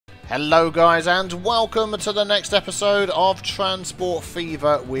Hello guys and welcome to the next episode of Transport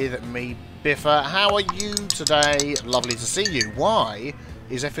Fever with me, Biffa. How are you today? Lovely to see you. Why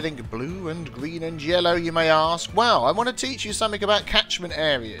is everything blue and green and yellow, you may ask? Well, I want to teach you something about catchment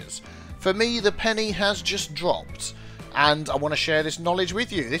areas. For me, the penny has just dropped and I want to share this knowledge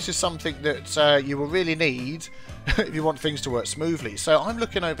with you. This is something that you will really need if you want things to work smoothly. So I'm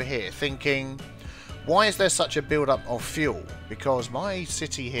looking over here thinking, why is there such a build-up of fuel? Because my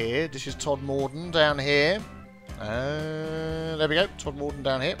city here, this is Todmorden down here. There we go, Todmorden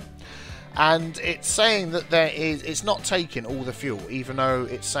down here. And it's saying that it's not taking all the fuel, even though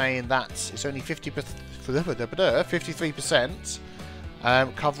it's saying that it's only 53%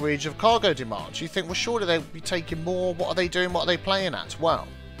 coverage of cargo demand. You think, well, surely they'll be taking more. What are they doing? What are they playing at? Well,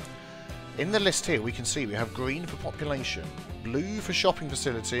 in the list here, we can see we have green for population, blue for shopping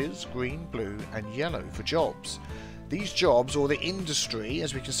facilities, green, blue, and yellow for jobs. These jobs, or the industry,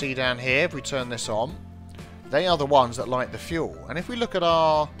 as we can see down here, if we turn this on, they are the ones that like the fuel. And if we look at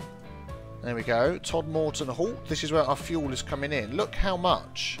our, there we go, Todmorden Halt, this is where our fuel is coming in. Look how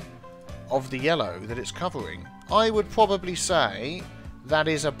much of the yellow that it's covering. I would probably say that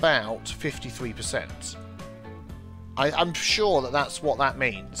is about 53%. I'm sure that that's what that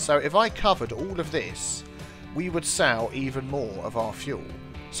means. So if I covered all of this, we would sell even more of our fuel.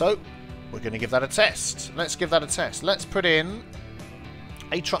 So we're going to give that a test. Let's give that a test. Let's put in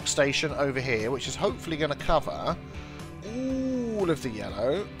a truck station over here, which is hopefully going to cover all of the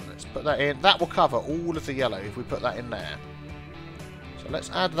yellow. Let's put that in. That will cover all of the yellow if we put that in there. So let's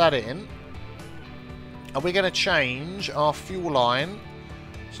add that in. And we're going to change our fuel line.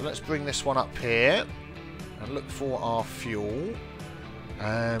 So let's bring this one up here and look for our fuel.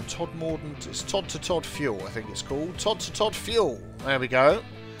 Todmorden, it's Tod to Tod fuel, I think it's called. Tod to Tod fuel. There we go.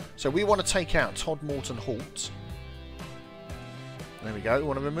 So we want to take out Todmorden Halt. There we go. We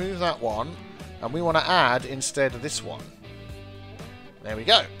want to remove that one. And we want to add instead of this one. There we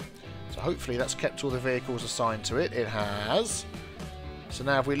go. So hopefully that's kept all the vehicles assigned to it. It has. So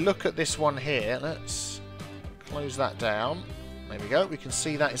now if we look at this one here, let's close that down. There we go. We can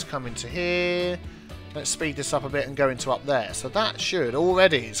see that is coming to here. Let's speed this up a bit and go into up there. So that should,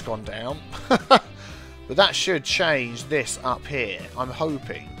 already it's gone down. But that should change this up here, I'm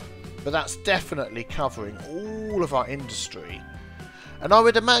hoping. But that's definitely covering all of our industry. And I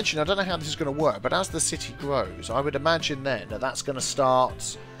would imagine, I don't know how this is going to work, but as the city grows, I would imagine then that that's going to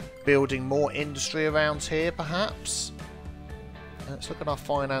start building more industry around here, perhaps. Let's look at our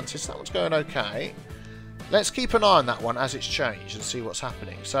finances. That one's going okay. Let's keep an eye on that one as it's changed and see what's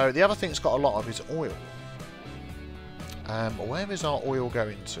happening. So the other thing it's got a lot of is oil. Where is our oil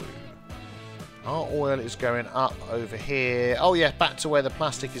going to? Our oil is going up over here. Oh yeah, back to where the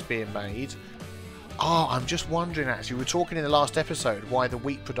plastic is being made. Oh, I'm just wondering actually, we were talking in the last episode why the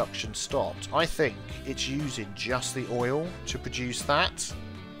wheat production stopped. I think it's using just the oil to produce that.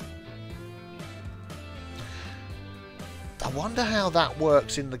 I wonder how that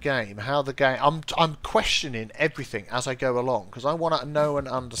works in the game. I'm questioning everything as I go along because I want to know and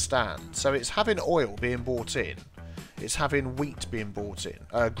understand. So it's having oil being bought in. It's having wheat being bought in.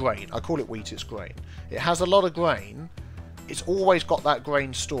 Grain. I call it wheat. It's grain. It has a lot of grain. It's always got that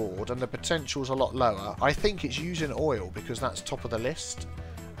grain stored, and the potential's a lot lower. I think it's using oil because that's top of the list,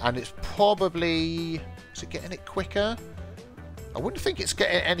 and it's probably. Is it getting it quicker? I wouldn't think it's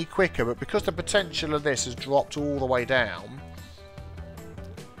getting any quicker, but because the potential of this has dropped all the way down.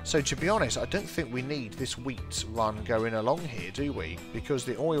 So to be honest, I don't think we need this wheat run going along here, do we? Because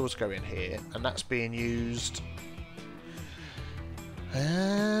the oil's going here, and that's being used.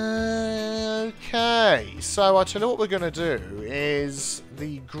 Okay, so I tell you what we're going to do is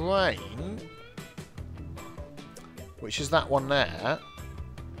the grain, which is that one there.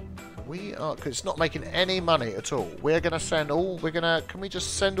 We are, because it's not making any money at all. We're going to send all, can we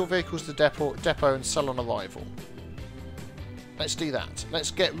just send all vehicles to depot and sell on arrival? Let's do that.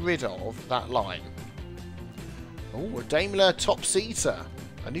 Let's get rid of that line. Oh, a Daimler top-seater.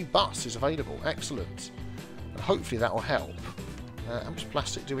 A new bus is available. Excellent. Hopefully that will help. How much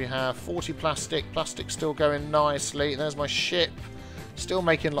plastic do we have? 40 plastic. Plastic's still going nicely. There's my ship. Still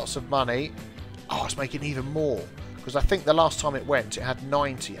making lots of money. Oh, it's making even more. Because I think the last time it went, it had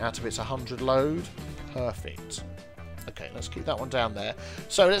 90 out of its 100 load. Perfect. Okay, let's keep that one down there.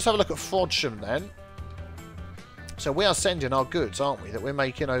 So let's have a look at Frodsham then. So we are sending our goods, aren't we, that we're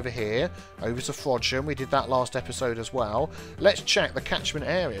making over here, over to Frodsham. We did that last episode as well. Let's check the catchment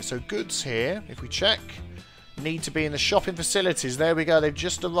area. So goods here, if we check, need to be in the shopping facilities. There we go, they've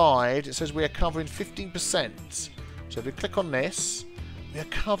just arrived. It says we are covering 15%. So if we click on this, we are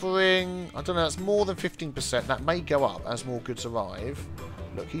covering, I don't know, that's more than 15%. That may go up as more goods arrive.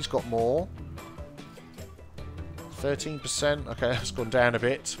 Look, he's got more. 13%. Okay, that's gone down a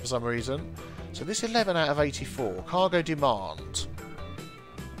bit for some reason. So this 11 out of 84. Cargo demand.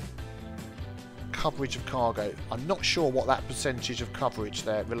 Coverage of cargo. I'm not sure what that percentage of coverage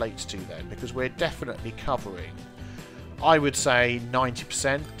there relates to then, because we're definitely covering, I would say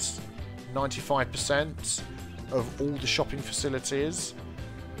 90%, 95% of all the shopping facilities.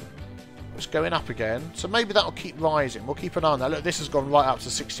 It's going up again, so maybe that'll keep rising. We'll keep an eye on that. Look, this has gone right up to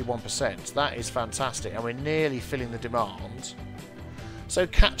 61%. That is fantastic, and we're nearly filling the demand. So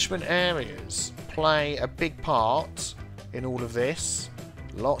catchment areas play a big part in all of this.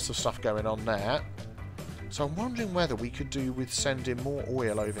 Lots of stuff going on there. So I'm wondering whether we could do with sending more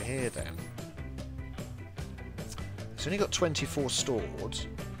oil over here then. It's only got 24 stored.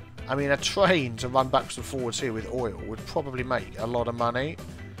 I mean, a train to run backwards and forwards here with oil would probably make a lot of money.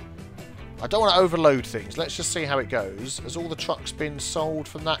 I don't want to overload things. Let's just see how it goes. Has all the trucks been sold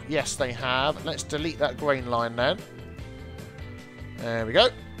from that? Yes, they have. Let's delete that grain line then. There we go.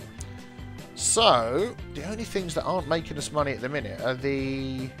 So, the only things that aren't making us money at the minute are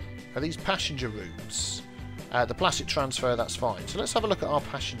these passenger routes. The plastic transfer, that's fine. So let's have a look at our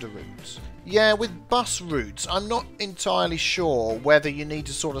passenger routes. Yeah, with bus routes, I'm not entirely sure whether you need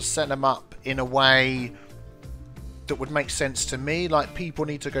to sort of set them up in a way that would make sense to me. Like, people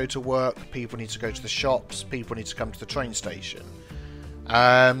need to go to work, people need to go to the shops, people need to come to the train station.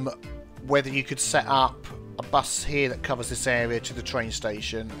 Whether you could set up a bus here that covers this area to the train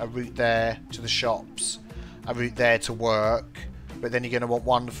station, a route there to the shops, a route there to work, but then you're going to want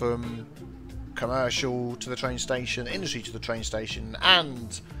one from commercial to the train station, industry to the train station,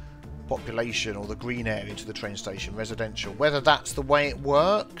 and population or the green area to the train station, residential. Whether that's the way it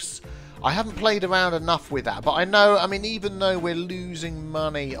works, I haven't played around enough with that, but I know, I mean, even though we're losing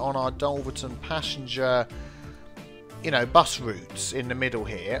money on our Dulverton passenger, you know, bus routes in the middle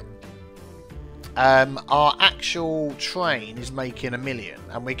here, our actual train is making $1 million,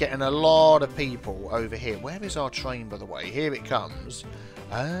 and we're getting a lot of people over here. Where is our train, by the way? Here it comes.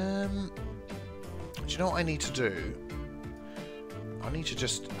 Do you know what I need to do? I need to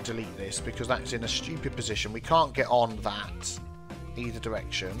just delete this because that's in a stupid position. We can't get on that either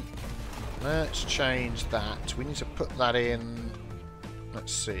direction. Let's change that. We need to put that in.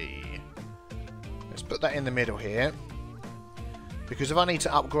 Let's see. Let's put that in the middle here. Because if I need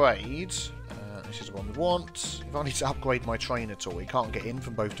to upgrade, this is the one we want. If I need to upgrade my train at all, we can't get in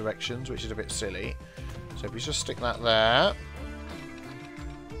from both directions, which is a bit silly. So if we just stick that there.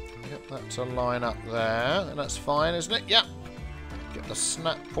 Get that to line up there, and that's fine, isn't it? Yep. Get the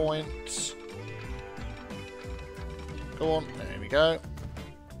snap point. Go on, there we go.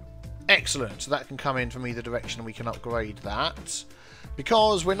 Excellent, so that can come in from either direction and we can upgrade that.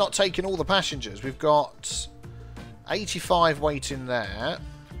 Because we're not taking all the passengers, we've got 85 waiting there.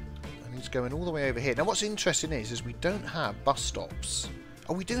 And he's going all the way over here. Now what's interesting is we don't have bus stops.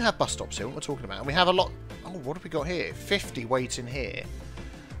 Oh, we do have bus stops here, what am I talking about? And we have a lot. Oh, what have we got here? 50 waiting here.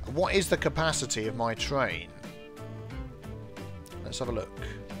 What is the capacity of my train? Let's have a look.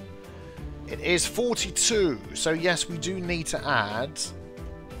 It is 42. So yes, we do need to add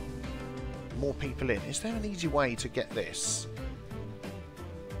more people in. Is there an easy way to get this?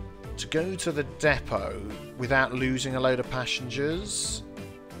 To go to the depot without losing a load of passengers?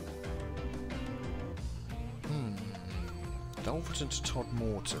 Dulverton to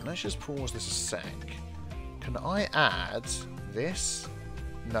Todmorden. Let's just pause this a sec. Can I add this?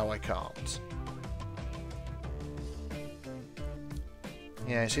 No, I can't.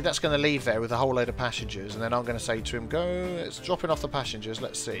 Yeah, see, that's going to leave there with a whole load of passengers, and then I'm going to say to him, go, it's dropping off the passengers,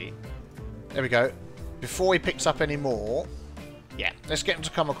 let's see. There we go. Before he picks up any more, yeah, let's get him to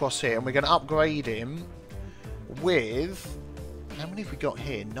come across here, and we're going to upgrade him with, how many have we got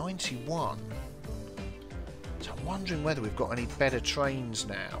here? 91. So I'm wondering whether we've got any better trains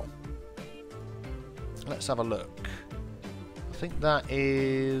now. Let's have a look. I think that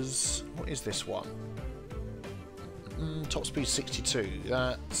is... what is this one? Top speed 62.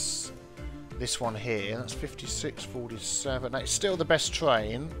 That's this one here. That's 56, 47. That's still the best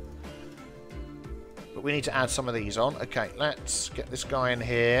train. But we need to add some of these on. Okay, let's get this guy in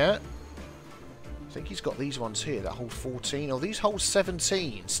here. I think he's got these ones here that hold 14. Or these hold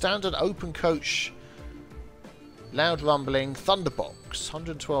 17. Standard open coach. Loud rumbling. Thunderbox.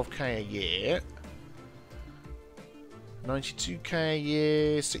 112k a year. 92k a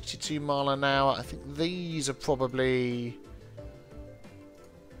year, 62 mile an hour. I think these are probably...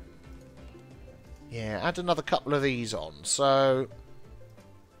 yeah, add another couple of these on. So,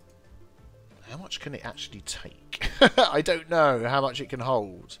 how much can it actually take? I don't know how much it can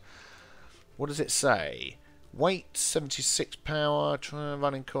hold. What does it say? Weight 76 power.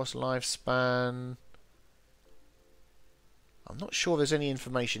 Running cost, lifespan. I'm not sure there's any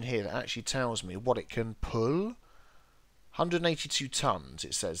information here that actually tells me what it can pull. 182 tons,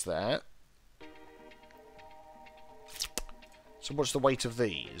 it says there. So what's the weight of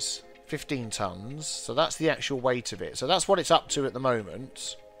these? 15 tons. So that's the actual weight of it. So that's what it's up to at the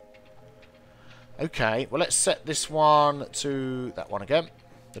moment. Okay, well let's set this one to that one again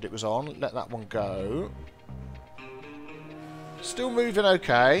that it was on. Let that one go. Still moving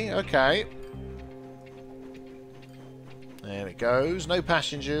okay. Okay. There it goes. No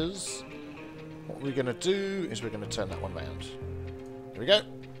passengers. What we're going to do is we're going to turn that one round. There we go.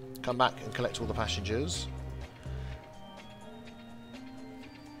 Come back and collect all the passengers.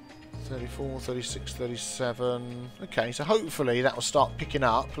 34, 36, 37. Okay, so hopefully that will start picking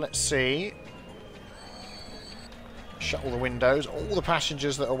up. Let's see. Shut all the windows. All the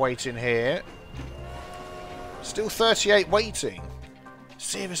passengers that are waiting here. Still 38 waiting.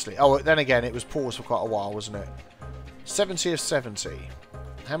 Seriously. Oh, then again, it was paused for quite a while, wasn't it? 70 of 70.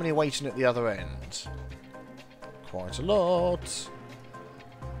 How many waiting at the other end? Quite a lot.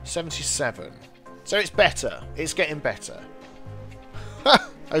 77. So it's better. It's getting better.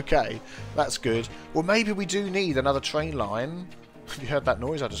 Okay, that's good. Well, maybe we do need another train line. If you heard that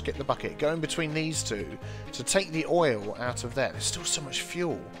noise, I'll just get the bucket. Go in between these two to take the oil out of there. There's still so much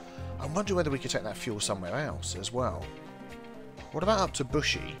fuel. I wonder whether we could take that fuel somewhere else as well. What about up to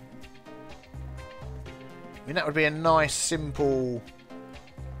Bushy? I mean, that would be a nice, simple...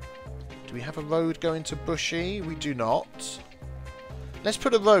 Do we have a road going to Bushy? We do not. Let's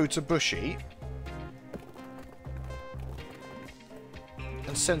put a road to Bushy.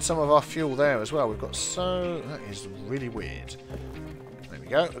 And send some of our fuel there as well. We've got so... That is really weird. There we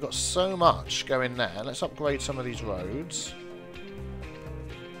go. We've got so much going there. Let's upgrade some of these roads.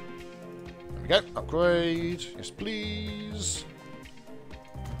 There we go. Upgrade. Yes, please.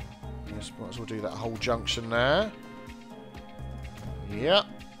 Yes, might as well do that whole junction there. Yep.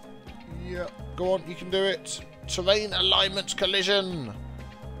 Yep. Go on, you can do it. Terrain alignment collision.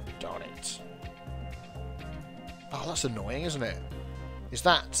 Darn it. Oh, that's annoying, isn't it? Is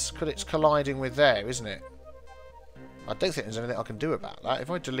that because it's colliding with there, isn't it? I don't think there's anything I can do about that.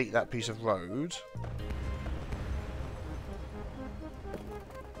 If I delete that piece of road...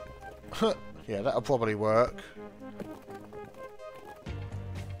 yeah, that'll probably work.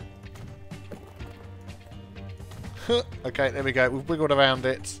 Okay, there we go. We've wiggled around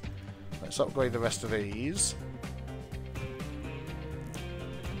it. Let's upgrade the rest of these.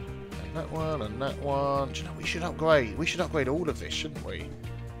 And that one, and that one. Do you know, we should upgrade. We should upgrade all of this, shouldn't we?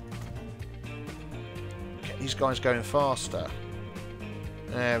 Get these guys going faster.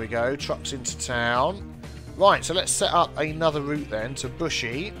 There we go. Trucks into town. Right, so let's set up another route then to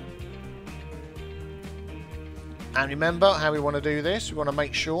Bushy. And remember how we want to do this. We want to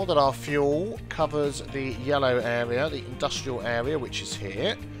make sure that our fuel covers the yellow area, the industrial area, which is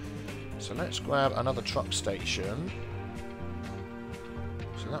here. So let's grab another truck station.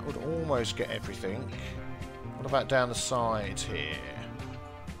 So that would almost get everything. What about down the side here?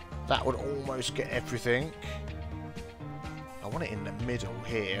 That would almost get everything. I want it in the middle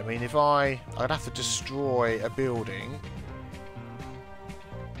here. I mean, if I'd have to destroy a building.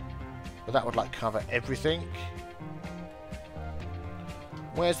 But that would, like, cover everything.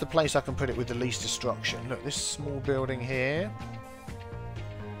 Where's the place I can put it with the least destruction? Look, this small building here.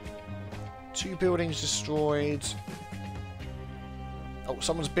 2 buildings destroyed. Oh,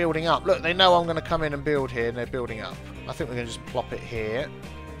 someone's building up. Look, they know I'm going to come in and build here, and they're building up. I think we're going to just plop it here.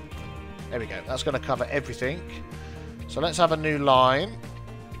 There we go. That's going to cover everything. So let's have a new line.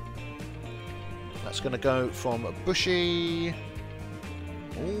 That's going to go from Bushy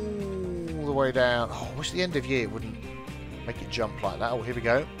all the way down. Oh, I wish the end of year wouldn't make it jump like that. Oh, here we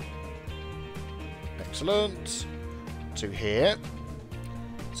go. Excellent. To here.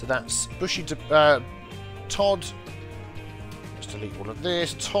 So that's Bushy to Todd. Let's delete all of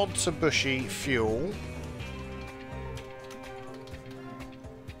this. Todd to Bushy fuel.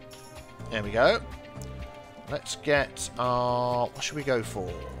 There we go. Let's get our... What should we go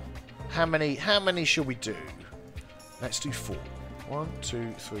for? How many should we do? Let's do 4. 1,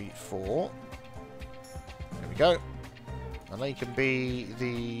 2, 3, 4. There we go. And they can be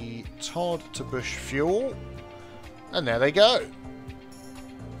the Todd to Bush fuel. And there they go.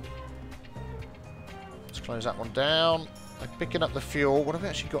 Let's close that one down. I'm picking up the fuel. What have we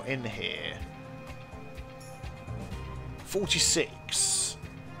actually got in here? 46.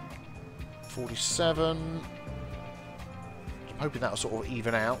 47. I'm hoping that'll sort of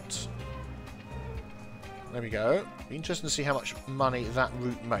even out. There we go. Be interesting to see how much money that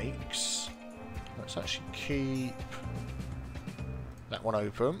route makes. Let's actually keep that one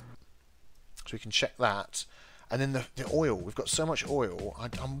open so we can check that. And then the oil. We've got so much oil.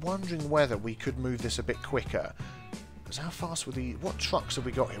 I'm wondering whether we could move this a bit quicker. Because how fast were the... What trucks have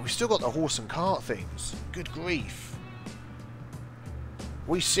we got here? We've still got the horse and cart things. Good grief.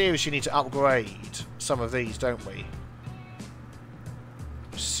 We seriously need to upgrade some of these, don't we?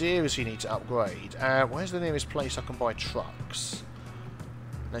 Seriously need to upgrade. Where's the nearest place I can buy trucks?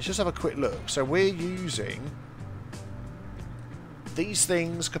 Let's just have a quick look. So we're using these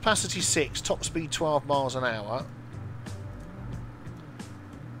things, capacity 6, top speed 12 miles an hour.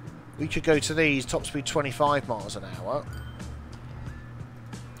 We could go to these, top speed 25 miles an hour.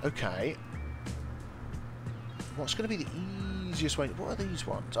 Okay. What's going to be the easiest way? What are these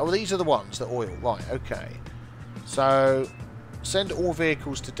ones? Oh, these are the ones, the oil. Right, okay. So, send all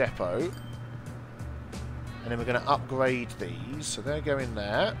vehicles to depot. And then we're going to upgrade these. So they're going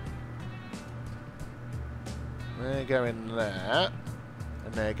there. They're going there.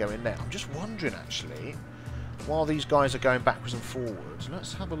 And they're going there. I'm just wondering, actually, while these guys are going backwards and forwards,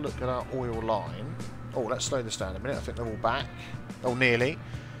 let's have a look at our oil line. Oh, let's slow this down a minute. I think they're all back. Oh, nearly.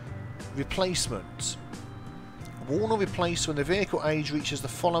 Replacement. Warn or replace when the vehicle age reaches the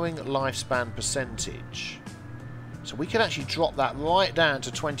following lifespan percentage. So we can actually drop that right down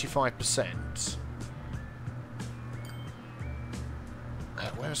to 25%.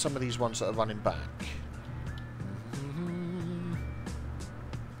 Where are some of these ones that are running back?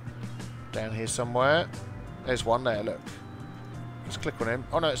 Down here somewhere. There's one there, look. Just click on him.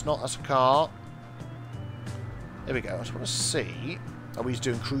 Oh no, it's not. That's a car. There we go. I just want to see. Oh, he's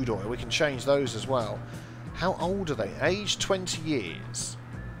doing crude oil. We can change those as well. How old are they? Age 20 years.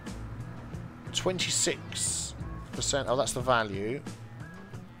 26%. Oh, that's the value.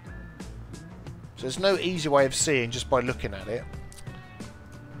 So there's no easy way of seeing just by looking at it.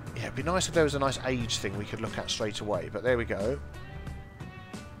 Yeah, it'd be nice if there was a nice age thing we could look at straight away. But there we go.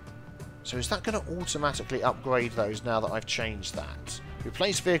 So is that going to automatically upgrade those now that I've changed that?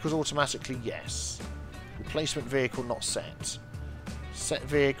 Replace vehicles automatically, yes. Replacement vehicle not set. Set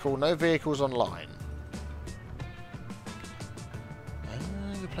vehicle, no vehicles online.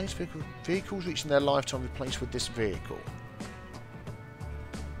 Replace vehicle, vehicles reaching their lifetime replaced with this vehicle.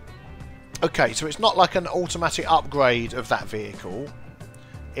 Okay, so it's not like an automatic upgrade of that vehicle.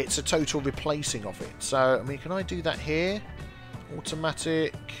 It's a total replacing of it. So, I mean, can I do that here?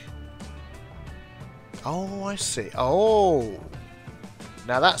 Automatic... Oh, I see. Oh!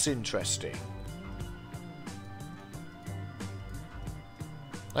 Now that's interesting.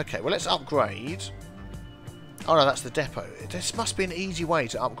 Okay, well let's upgrade. Oh no, that's the depot. This must be an easy way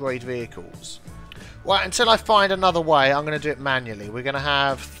to upgrade vehicles. Well, until I find another way, I'm going to do it manually. We're going to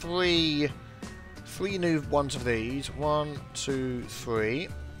have three new ones of these. 1, 2, 3.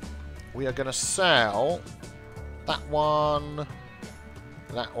 We are going to sell that one...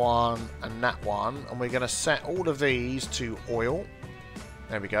 that one and that one, and we're going to set all of these to oil.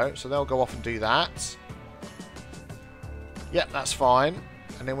 There we go. So they'll go off and do that. Yep, that's fine.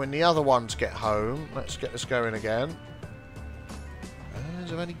 And then when the other ones get home, let's get this going again. Is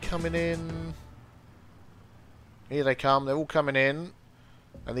there any coming in? Here they come. They're all coming in.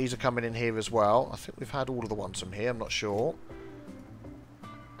 And these are coming in here as well. I think we've had all of the ones from here. I'm not sure.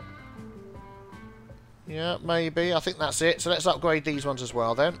 Yeah, maybe. I think that's it. So let's upgrade these ones as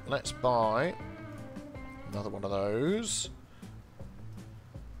well then. Let's buy another one of those.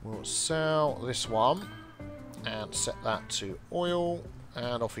 We'll sell this one and set that to oil.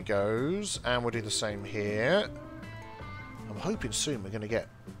 And off he goes. And we'll do the same here. I'm hoping soon we're going to get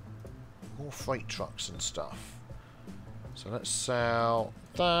more freight trucks and stuff. So let's sell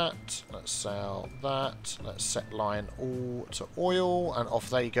that. Let's sell that. Let's set line all to oil. And off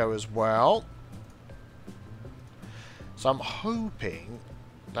they go as well. So I'm hoping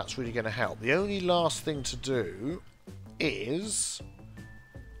that's really going to help. The only last thing to do is...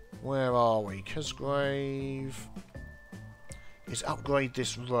 Where are we? Cosgrave... is upgrade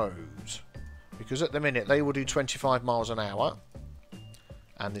this road. Because at the minute they will do 25 miles an hour.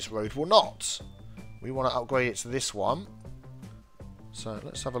 And this road will not. We want to upgrade it to this one. So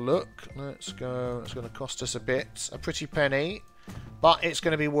let's have a look. Let's go. It's going to cost us a bit. A pretty penny. But it's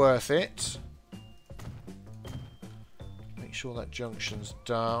going to be worth it. Make sure that junction's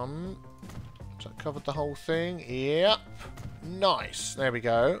done. Has that covered the whole thing? Yep. Nice. There we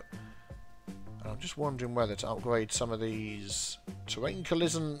go. I'm just wondering whether to upgrade some of these. Terrain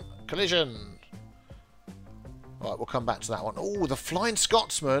collision. Right, we'll come back to that one. Oh, the Flying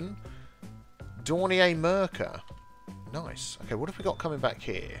Scotsman. Dornier Mercer. Nice. Okay, what have we got coming back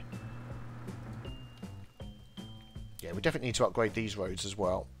here? Yeah, we definitely need to upgrade these roads as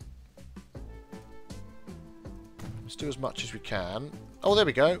well. Let's do as much as we can. Oh, there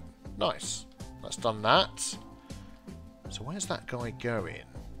we go. Nice. That's done that. So where's that guy going?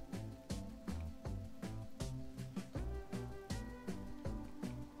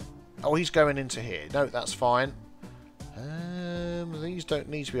 Oh, he's going into here. No, that's fine. These don't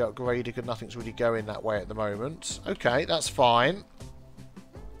need to be upgraded because nothing's really going that way at the moment. Okay, that's fine.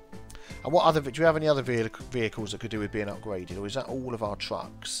 And what other... Do we have any other vehicles that could do with being upgraded? Or is that all of our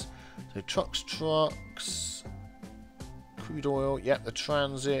trucks? So trucks... Crude oil, yep, the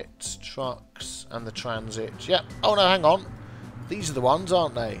transit, trucks, and the transit, yep. Oh no, hang on. These are the ones,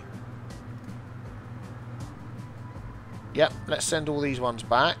 aren't they? Yep, let's send all these ones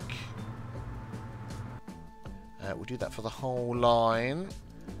back. We'll do that for the whole line.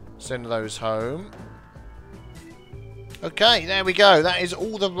 Send those home. Okay, there we go. That is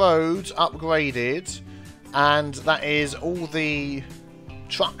all the roads upgraded. And that is all the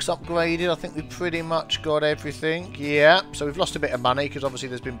trucks upgraded. I think we've pretty much got everything. Yeah, so we've lost a bit of money because obviously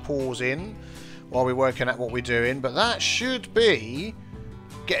there's been pause in while we're working at what we're doing. But that should be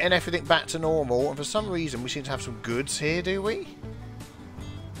getting everything back to normal. And for some reason we seem to have some goods here, do we?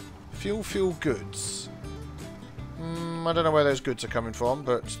 Fuel goods. I don't know where those goods are coming from,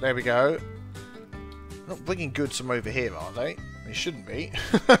 but there we go. Not bringing goods from over here, are they? They shouldn't be.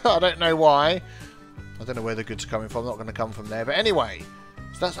 I don't know why. I don't know where the goods are coming from. Not going to come from there. But anyway,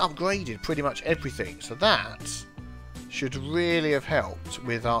 so that's upgraded pretty much everything. So that should really have helped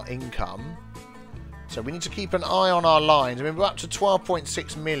with our income. So we need to keep an eye on our lines. I mean, we're up to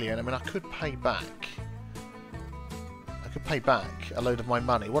 12.6 million. I mean, I could pay back. I could pay back a load of my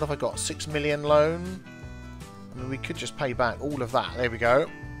money. What have I got? 6 million loan? I mean, we could just pay back all of that. There we go.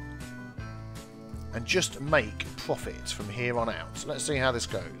 And just make profits from here on out. So let's see how this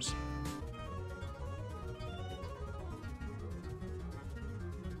goes.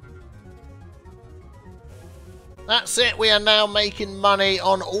 That's it. We are now making money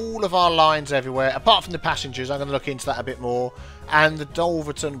on all of our lines everywhere. Apart from the passengers. I'm going to look into that a bit more. And the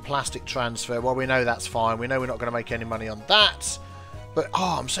Dulverton plastic transfer. Well, we know that's fine. We know we're not going to make any money on that. But,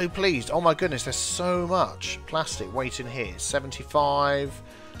 oh, I'm so pleased. Oh, my goodness, there's so much plastic waiting here. 75.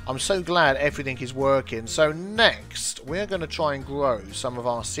 I'm so glad everything is working. So, next, we're going to try and grow some of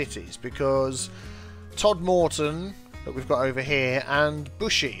our cities. Because Todmorden, that we've got over here, and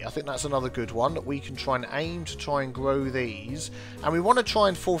Bushy, I think that's another good one. That we can try and aim to try and grow these. And we want to try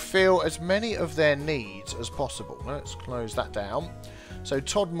and fulfill as many of their needs as possible. Let's close that down. So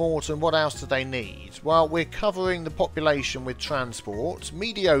Todmorden, what else do they need? Well, we're covering the population with transport.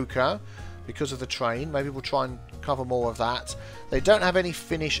 Mediocre, because of the train. Maybe we'll try and cover more of that. They don't have any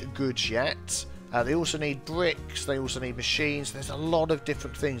finished goods yet. They also need bricks. They also need machines. There's a lot of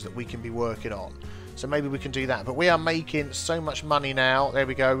different things that we can be working on. So maybe we can do that. But we are making so much money now. There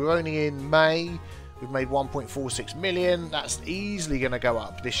we go. We're only in May. We've made 1.46 million. That's easily going to go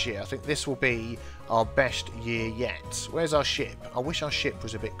up this year. I think this will be our best year yet. Where's our ship? I wish our ship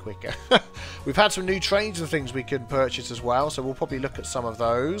was a bit quicker. We've had some new trains and things we can purchase as well, so we'll probably look at some of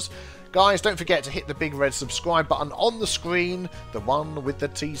those. Guys, don't forget to hit the big red subscribe button on the screen, the one with the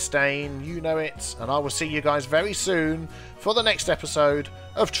T stain, you know it. And I will see you guys very soon for the next episode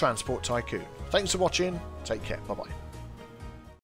of Transport Tycoon. Thanks for watching. Take care. Bye-bye.